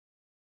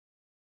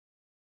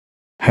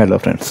Hello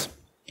friends,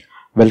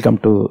 welcome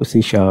to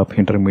C#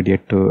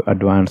 Intermediate to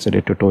Advanced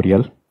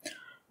tutorial.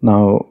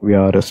 Now we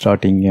are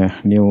starting a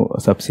new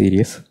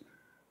subseries,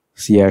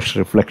 C#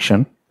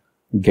 Reflection,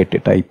 Get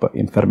Type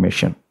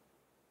Information.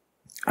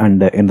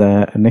 And in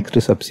the next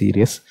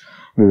subseries,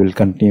 we will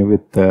continue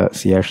with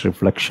C#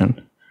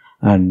 Reflection,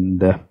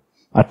 and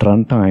at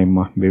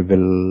runtime we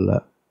will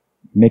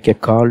make a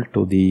call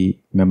to the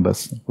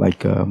members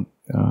like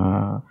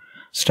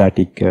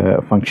static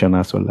function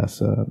as well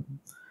as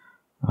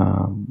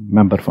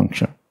member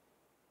function.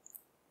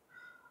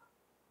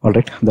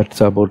 Alright,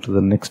 that's about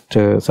the next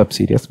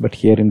subseries, but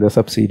here in the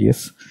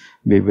subseries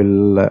we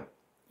will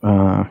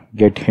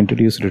get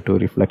introduced to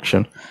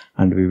reflection,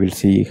 and we will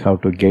see how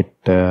to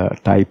get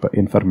type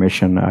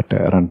information at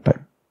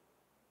runtime.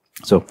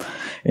 So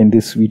in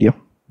this video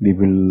we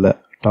will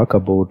talk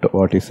about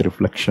what is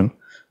reflection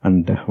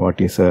and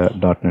what is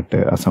 .NET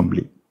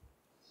assembly.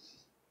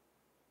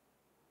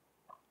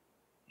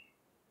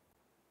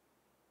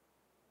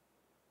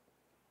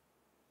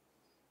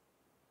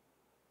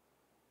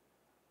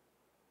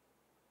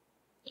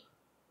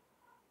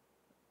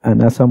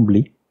 An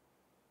assembly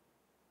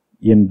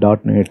in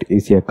 .NET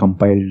is a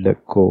compiled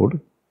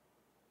code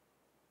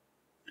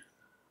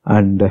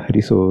and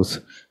resource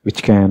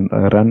which can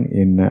run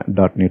in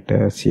 .NET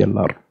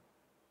CLR.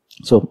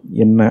 So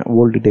in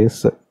old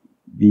days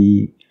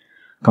we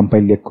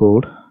compile a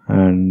code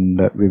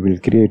and we will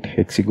create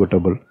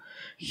executable.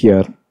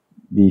 Here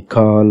we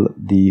call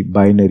the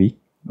binary.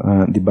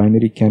 The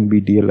binary can be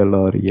DLL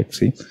or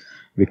exe.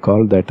 We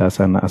call that as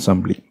an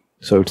assembly.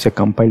 So it's a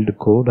compiled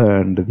code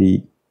and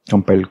the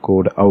compiled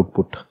code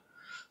output.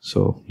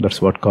 So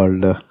that's what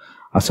called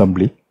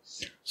assembly.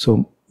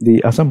 So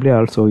the assembly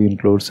also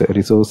includes a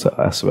resource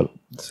as well.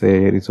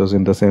 Say resource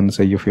in the sense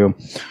if you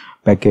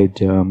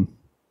package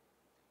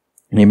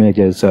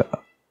images,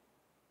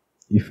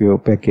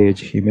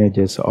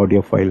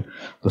 audio file,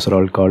 those are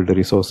all called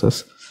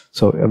resources.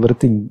 So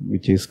everything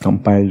which is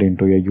compiled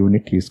into a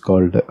unit is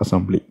called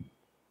assembly.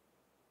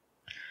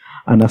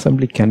 An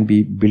assembly can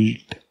be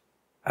built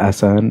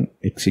as an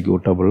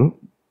executable,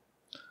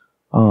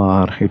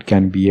 or it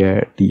can be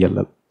a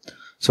DLL.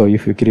 So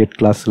if you create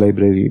class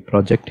library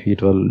project,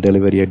 it will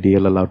deliver a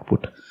DLL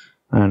output,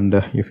 and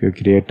if you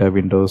create a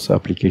Windows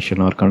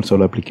application or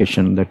console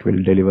application, that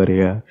will deliver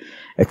a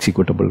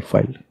executable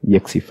file,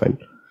 exe file.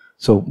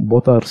 So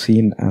both are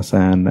seen as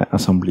an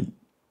assembly.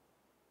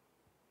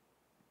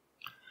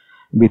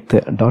 With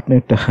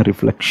 .NET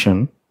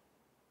Reflection,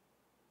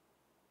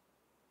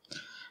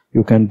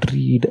 you can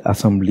read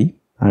assembly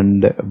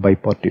and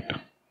bypart it.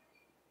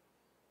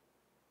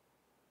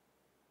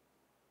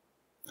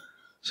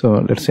 So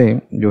let's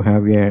say you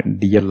have a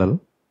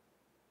DLL.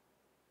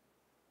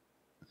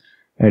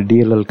 A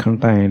DLL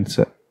contains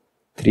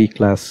 3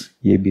 class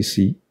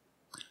ABC,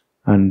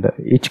 and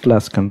each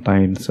class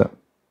contains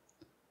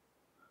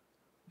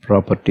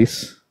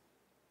properties,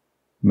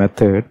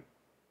 method,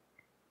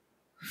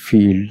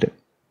 field,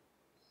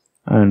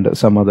 and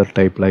some other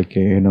type like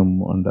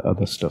enum and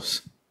other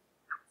stuffs.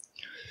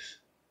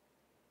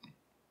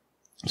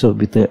 So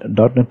with the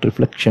 .NET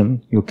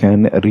Reflection, you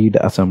can read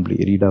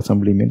assembly. Read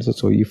assembly means,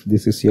 so if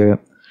this is a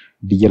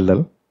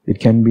DLL, it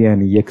can be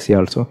an exe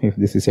also if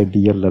this is a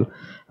DLL,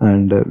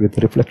 and with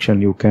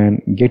reflection you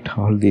can get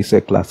all these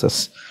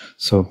classes.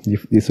 So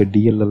if this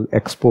DLL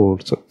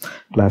exports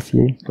class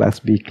A, class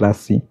B, class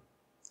C,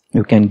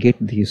 you can get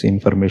this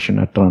information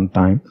at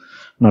runtime.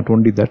 Not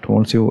only that,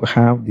 once you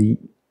have the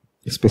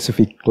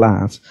specific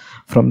class,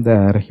 from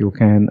there you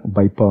can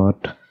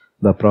bypart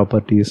the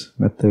properties,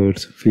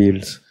 methods,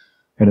 fields,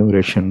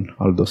 enumeration,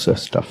 all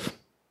those stuff.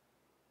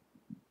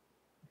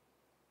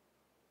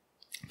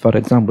 For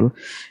example,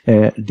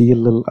 a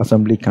DLL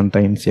assembly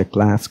contains a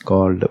class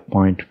called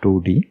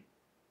point2d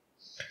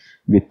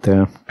with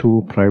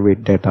 2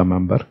 private data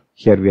member.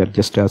 Here we are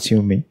just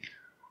assuming,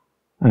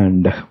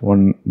 and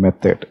 1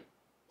 method.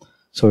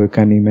 So you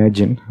can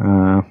imagine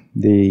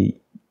the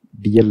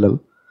DLL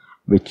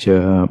which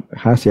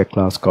has a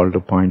class called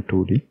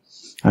point2d,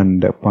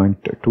 and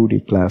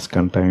point2d class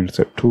contains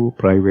 2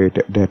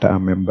 private data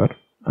member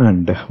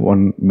and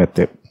 1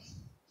 method.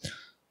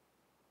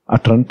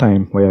 At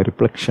runtime, via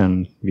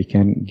reflection, we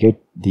can get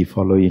the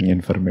following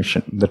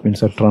information. That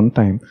means at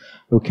runtime,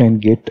 you can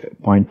get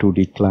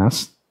point2d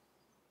class.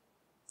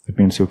 That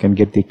means you can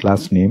get the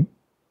class name.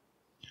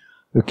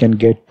 You can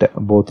get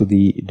both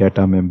the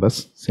data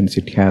members, since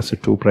it has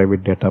 2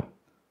 private data.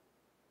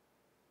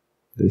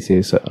 This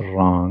is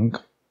wrong.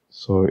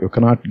 So you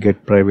cannot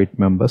get private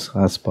members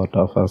as part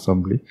of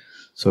assembly.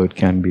 So it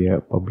can be a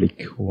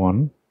public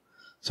one.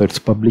 So it's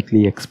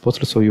publicly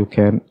exposed, so you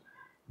can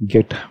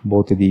get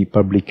both the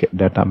public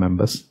data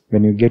members.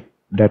 When you get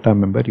data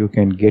member, you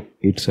can get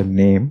its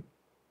name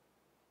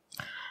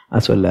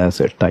as well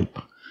as a type.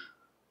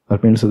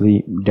 That means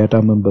the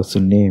data member's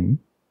name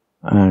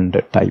and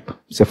type.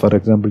 Say for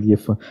example,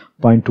 if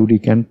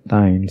point2d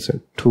contains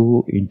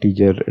 2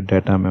 integer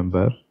data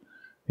member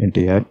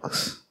into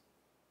x,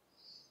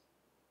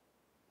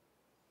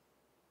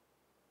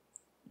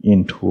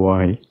 int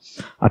y.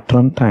 At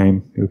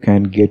runtime you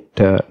can get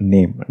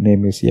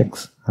name is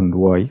x and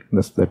y,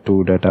 that's the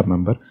two data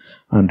member,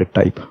 and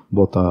type,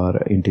 both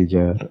are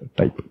integer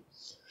type.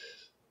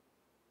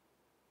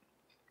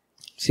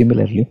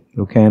 Similarly,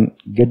 you can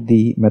get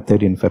the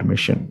method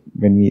information.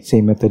 When we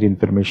say method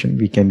information,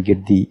 we can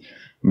get the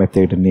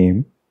method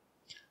name,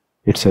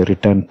 it's a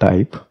return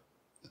type,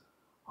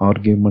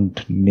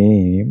 argument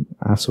name,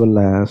 as well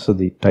as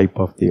the type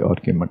of the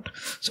argument.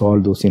 So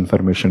all those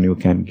information you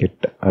can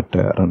get at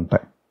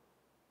runtime.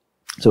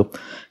 So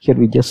here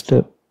we just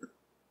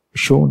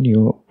shown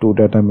you two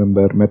data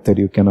member method.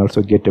 You can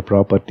also get the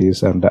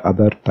properties and the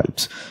other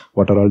types.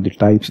 What are all the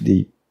types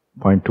the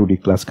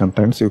point2d class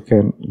contains? You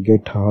can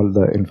get all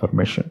the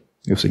information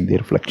using the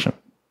reflection.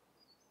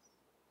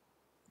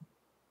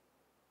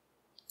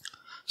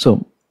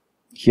 So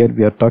here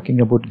we are talking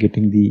about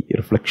getting the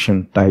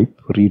reflection type,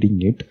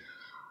 reading it.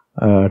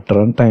 At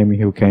runtime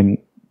you can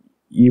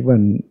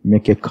even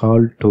make a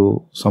call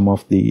to some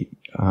of the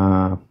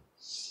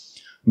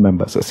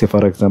members. Say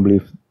for example,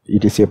 if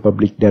it is a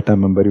public data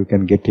member, you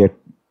can get a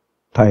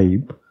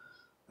type.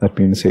 That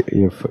means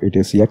if it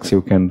is x,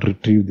 you can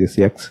retrieve this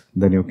x,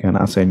 then you can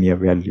assign a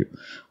value.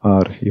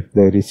 Or if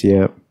there is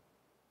a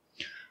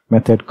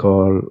method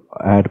called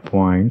add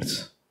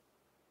points,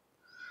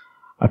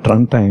 at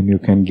runtime you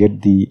can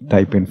get the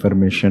type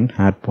information,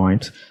 add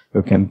points.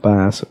 You can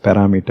pass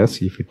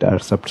parameters if it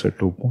accepts a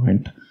 2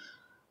 point,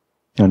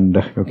 and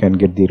you can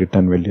get the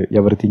return value.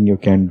 Everything you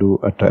can do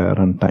at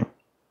runtime.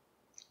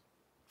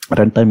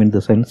 Runtime in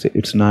the sense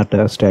it's not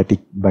a static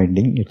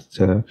binding, it's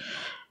a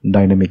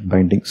dynamic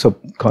binding. So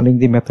calling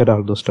the method,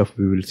 all those stuff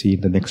we will see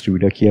in the next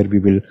video. Here we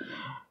will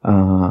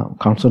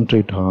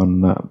concentrate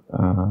on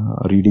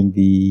reading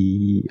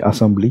the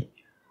assembly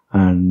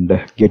and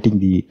getting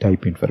the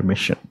type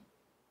information.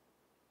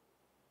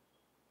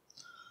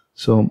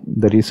 So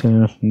there is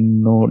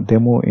no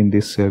demo in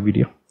this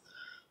video.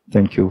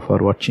 Thank you for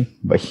watching.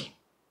 Bye.